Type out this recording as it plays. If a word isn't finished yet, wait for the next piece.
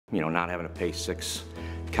Not having to pay 6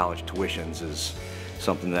 college tuitions is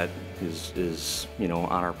something that is on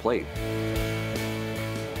our plate.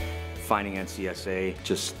 Finding NCSA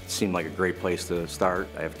just seemed like a great place to start.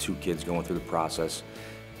 I have 2 kids going through the process.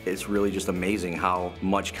 It's really just amazing how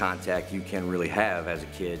much contact you can really have as a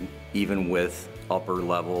kid, even with upper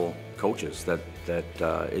level coaches, that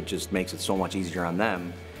it just makes it so much easier on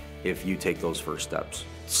them if you take those first steps.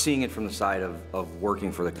 Seeing it from the side of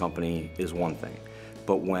working for the company is one thing,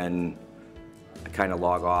 but when I kind of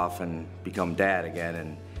log off and become dad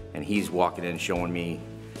again, and he's walking in showing me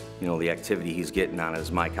the activity he's getting on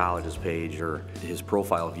his My Colleges page or his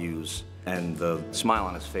profile views, and the smile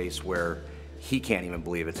on his face where he can't even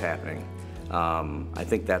believe it's happening. I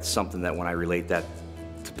think that's something that when I relate that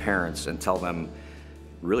to parents and tell them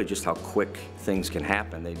really just how quick things can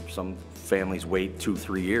happen. Some families wait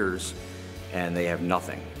 2-3 years and they have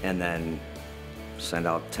nothing, and then send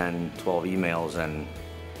out 10, 12 emails, and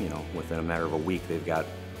within a matter of a week they've got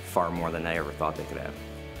far more than they ever thought they could have.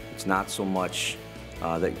 It's not so much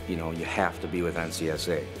that you have to be with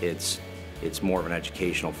NCSA. It's more of an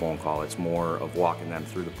educational phone call. It's more of walking them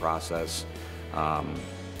through the process,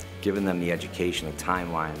 giving them the education, the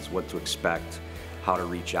timelines, what to expect, how to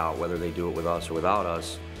reach out, whether they do it with us or without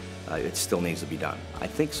us. It still needs to be done. I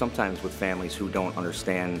think sometimes with families who don't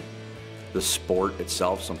understand the sport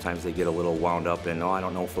itself, sometimes they get a little wound up in, oh, I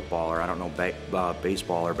don't know football, or I don't know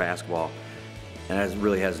baseball or basketball. And that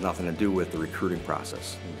really has nothing to do with the recruiting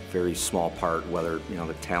process. Very small part whether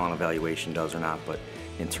the talent evaluation does or not, but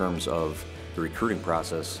in terms of the recruiting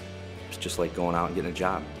process, it's just like going out and getting a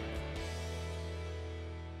job.